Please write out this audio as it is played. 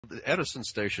the Edison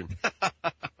station,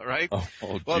 right?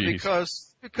 Well,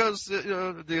 because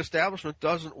the establishment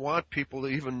doesn't want people to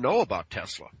even know about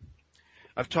Tesla.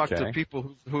 I've talked to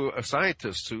people who are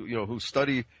scientists who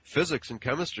study physics and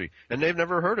chemistry, and they've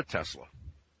never heard of Tesla.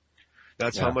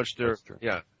 That's how much they're.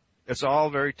 Yeah, it's all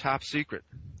very top secret.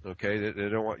 Okay, they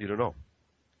don't want you to know.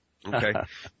 Okay,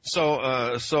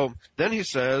 so then he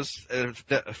says,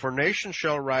 "For nation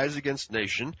shall rise against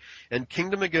nation, and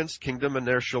kingdom against kingdom, and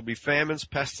there shall be famines,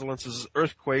 pestilences,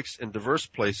 earthquakes in diverse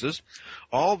places.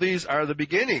 All these are the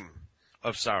beginning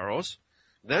of sorrows.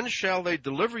 Then shall they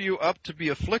deliver you up to be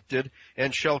afflicted,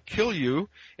 and shall kill you,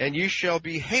 and ye shall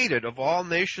be hated of all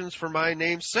nations for my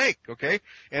name's sake." Okay,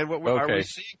 and what are we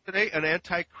seeing today? An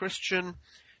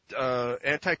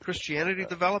anti-Christianity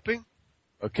developing.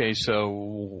 Okay,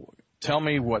 so tell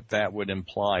me what that would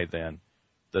imply then,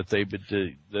 that they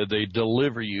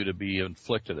deliver you to be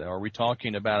inflicted. Are we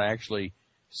talking about actually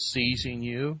seizing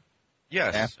you?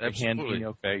 Yes, absolutely.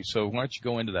 Okay, so why don't you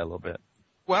go into that a little bit?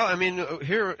 Well, I mean,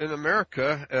 here in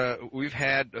America, we've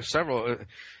had several,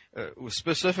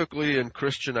 specifically in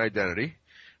Christian identity,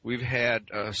 we've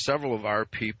had several of our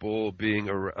people being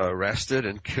arrested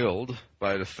and killed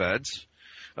by the feds.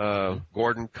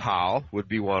 Gordon Kahl would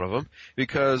be one of them,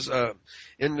 because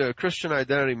in the Christian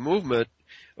identity movement,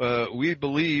 we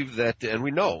believe that, and we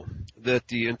know that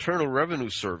the Internal Revenue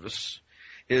Service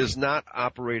is not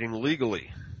operating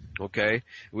legally. Okay.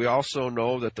 We also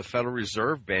know that the Federal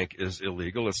Reserve Bank is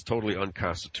illegal. It's totally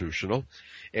unconstitutional.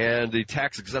 And the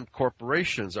tax-exempt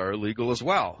corporations are illegal as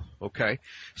well. Okay.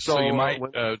 So you might,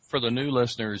 for the new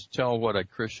listeners, tell what a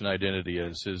Christian identity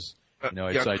is. It's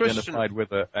identified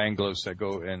with an Anglo-Saxon.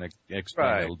 Go and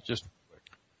explain it just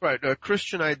right.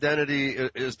 Christian identity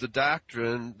is the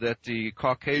doctrine that the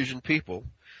Caucasian people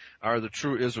are the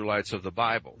true Israelites of the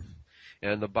Bible.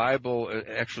 And the Bible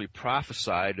actually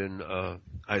prophesied in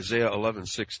Isaiah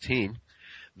 11:16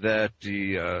 that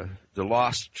the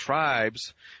lost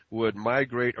tribes would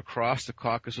migrate across the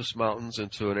Caucasus Mountains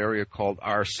into an area called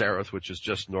Ar-Sareth, which is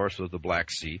just north of the Black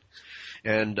Sea,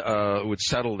 and would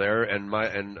settle there and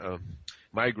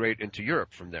migrate into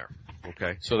Europe from there.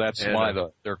 Okay, so that's why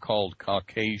they're called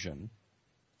Caucasian.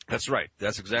 That's right.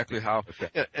 That's exactly how.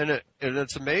 Okay. And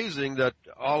it's amazing that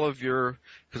all of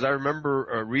because I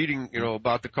remember reading,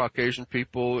 about the Caucasian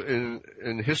people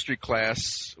in history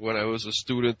class when I was a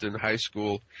student in high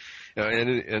school and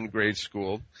in grade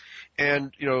school.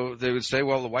 And, they would say,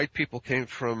 well, the white people came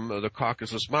from the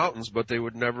Caucasus Mountains, but they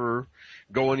would never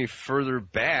go any further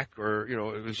back, or,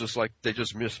 it was just like they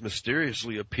just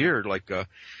mysteriously appeared, like, for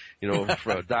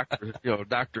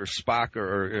Dr. Spock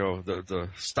or, the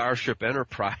Starship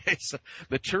Enterprise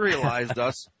materialized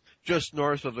us just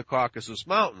north of the Caucasus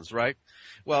Mountains, right?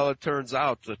 Well, it turns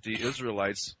out that the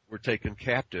Israelites were taken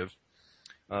captive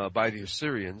by the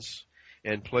Assyrians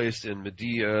and placed in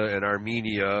Media and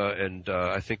Armenia, and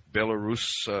I think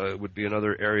Belarus would be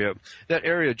another area. That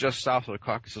area just south of the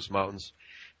Caucasus Mountains,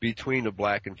 between the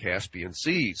Black and Caspian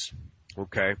Seas.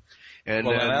 Okay, and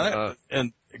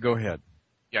go ahead.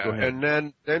 Yeah, go ahead.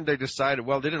 And then they decided,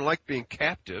 well, they didn't like being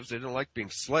captives, they didn't like being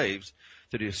slaves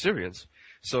to the Assyrians,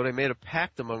 so they made a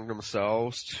pact among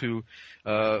themselves to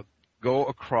go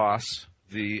across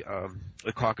the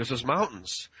Caucasus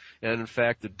Mountains, and in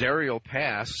fact, the Dariel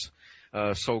Pass,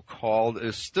 so-called,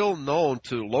 is still known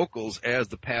to locals as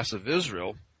the Pass of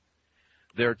Israel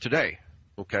there today.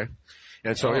 Okay,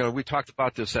 and so we talked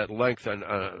about this at length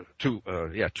 2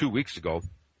 weeks ago.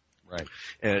 Right.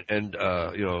 And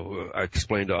I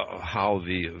explained how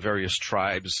the various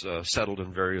tribes settled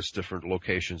in various different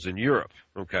locations in Europe.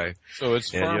 Okay. So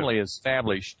it's firmly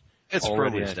established. It's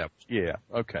firmly established. Yeah.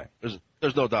 Okay.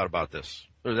 There's no doubt about this.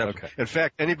 Okay. In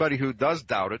fact, anybody who does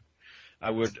doubt it,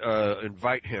 I would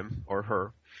invite him or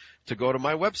her to go to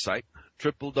my website,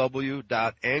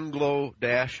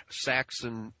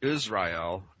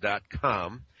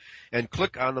 www.anglo-saxonisrael.com, and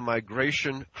click on the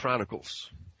Migration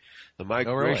Chronicles. The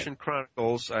Migration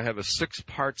Chronicles, I have a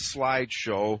 6-part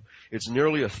slideshow. It's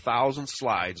nearly 1,000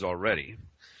 slides already,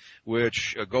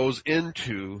 which goes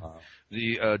into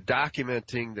the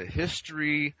documenting the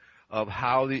history of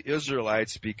how the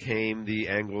Israelites became the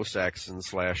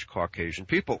Anglo-Saxon/Caucasian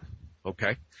people.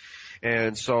 Okay?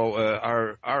 And so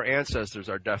our ancestors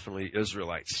are definitely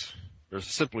Israelites. There's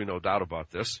simply no doubt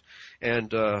about this.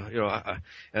 And,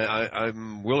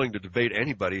 I'm willing to debate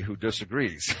anybody who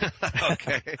disagrees.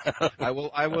 Okay. I will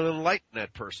enlighten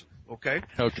that person. Okay.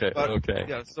 Okay. Okay.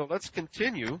 Yeah. So let's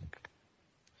continue.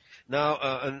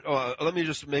 Now, let me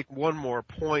just make one more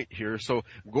point here. So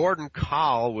Gordon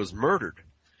Kahl was murdered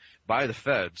by the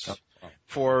feds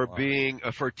for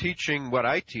teaching what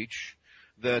I teach,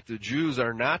 that the Jews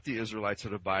are not the Israelites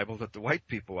of the Bible, that the white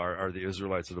people are the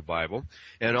Israelites of the Bible.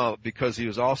 And because he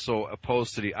was also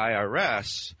opposed to the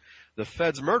IRS, the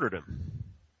feds murdered him.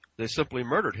 They simply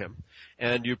murdered him.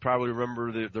 And you probably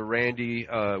remember the Randy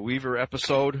Weaver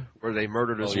episode where they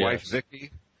murdered his wife,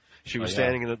 Vicky. She was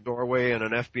standing in the doorway, and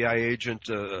an FBI agent,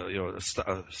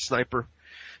 a sniper,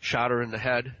 shot her in the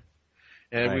head.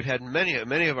 And we've had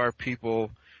many of our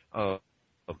people have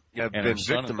been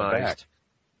victimized.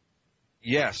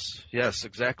 Yes,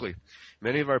 exactly.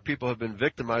 Many of our people have been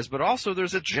victimized, but also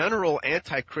there's a general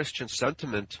anti-Christian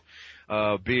sentiment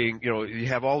being, you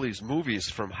have all these movies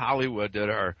from Hollywood that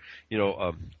are,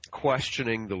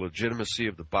 questioning the legitimacy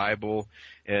of the Bible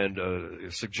and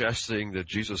suggesting that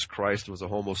Jesus Christ was a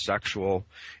homosexual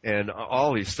and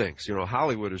all these things.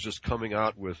 Hollywood is just coming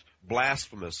out with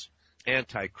blasphemous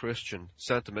anti-Christian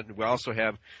sentiment. And we also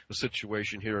have a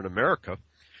situation here in America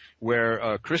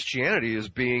where Christianity is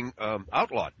being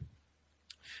outlawed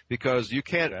because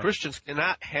Christians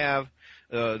cannot have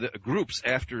the groups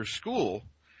after school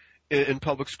in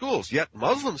public schools. Yet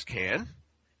Muslims can,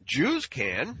 Jews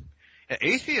can,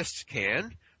 atheists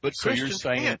can, but Christians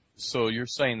can't. So you're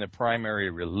saying the primary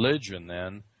religion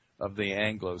then of the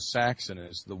Anglo-Saxon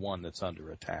is the one that's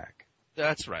under attack.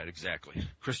 That's right, exactly.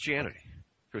 Christianity.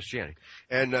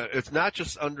 And it's not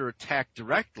just under attack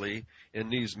directly in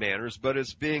these manners, but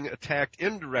it's being attacked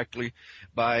indirectly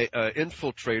by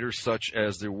infiltrators such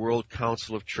as the World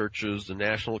Council of Churches, the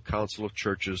National Council of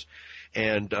Churches,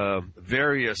 and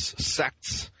various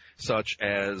sects such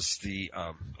as the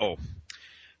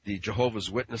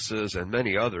Jehovah's Witnesses and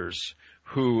many others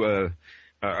who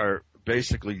are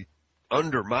basically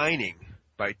undermining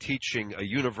by teaching a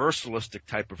universalistic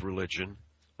type of religion,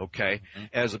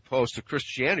 as opposed to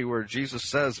Christianity where Jesus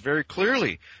says very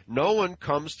clearly, no one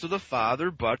comes to the Father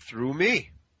but through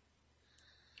me.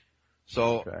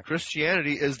 So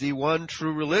Christianity is the one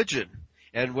true religion.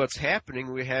 And what's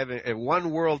happening, we have a one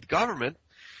world government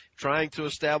trying to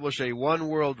establish a one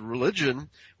world religion,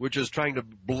 which is trying to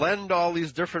blend all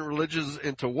these different religions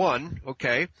into one,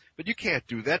 But you can't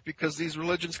do that because these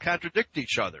religions contradict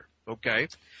each other, Well,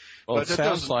 but it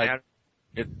sounds like matter.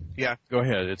 Go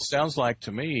ahead. It sounds like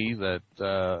to me that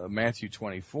Matthew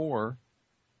 24,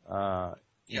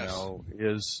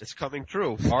 it's coming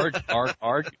true.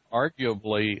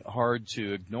 Arguably hard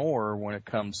to ignore when it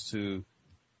comes to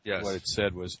what it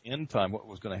said was end time, what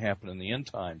was going to happen in the end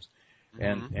times.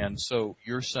 And so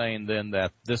you're saying then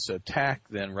that this attack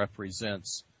then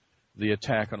represents the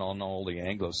attack on all the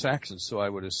Anglo-Saxons. So I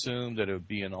would assume that it would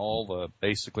be in all the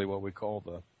basically what we call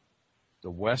the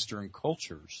Western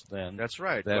cultures then. That's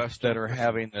right. That are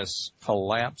having this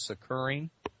collapse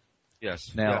occurring.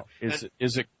 Yes. Now, is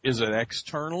it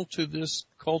external to this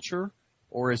culture,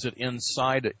 or is it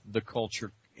inside the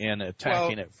culture and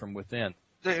attacking it from within?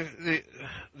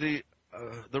 The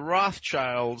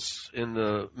Rothschilds in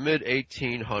the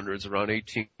mid-1800s, around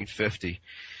 1850,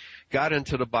 got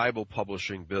into the Bible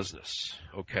publishing business,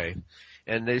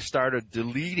 and they started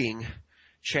deleting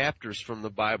chapters from the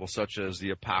Bible, such as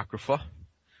the Apocrypha,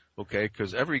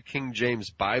 because every King James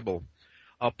Bible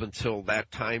up until that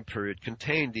time period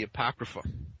contained the Apocrypha.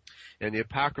 And the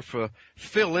Apocrypha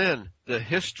fill in the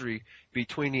history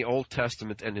between the Old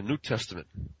Testament and the New Testament.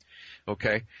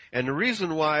 And the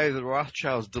reason why the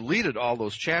Rothschilds deleted all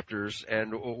those chapters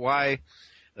and why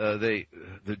the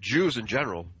Jews in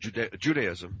general,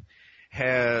 Judaism,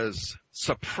 has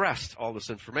suppressed all this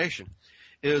information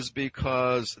is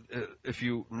because if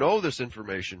you know this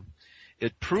information,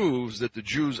 it proves that the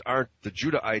Jews aren't the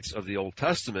Judahites of the Old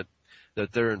Testament,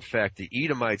 that they're in fact the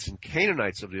Edomites and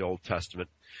Canaanites of the Old Testament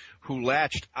who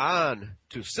latched on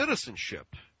to citizenship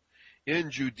in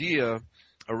Judea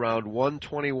around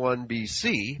 121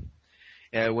 BC,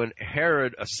 and when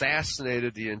Herod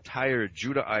assassinated the entire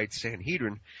Judahite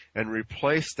Sanhedrin and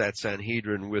replaced that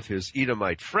Sanhedrin with his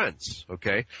Edomite friends,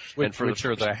 which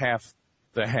are the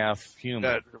half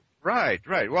human. Right.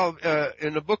 Well,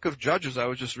 in the book of Judges, I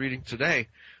was just reading today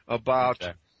about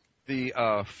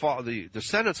the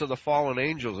descendants of the fallen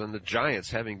angels and the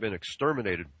giants having been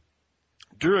exterminated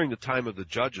during the time of the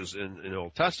judges in the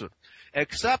Old Testament,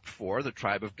 except for the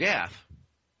tribe of Gath.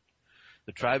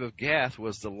 The tribe of Gath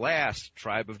was the last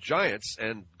tribe of giants,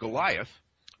 and Goliath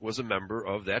was a member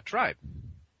of that tribe.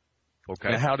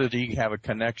 And how did he have a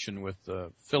connection with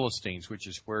the Philistines, which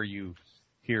is where you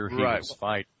hear he was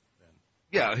fighting?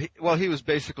 Yeah, he was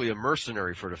basically a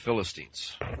mercenary for the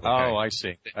Philistines. Oh, I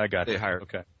see. I got they it. hired.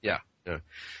 Okay. Yeah. Yeah.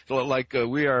 So like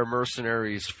we are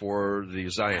mercenaries for the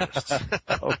Zionists.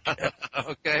 Okay.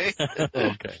 Okay.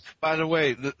 Okay. By the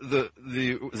way, the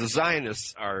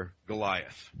Zionists are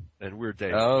Goliath, and we're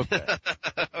David. Okay.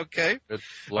 Okay. Good.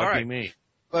 Lucky right. me.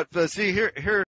 But see here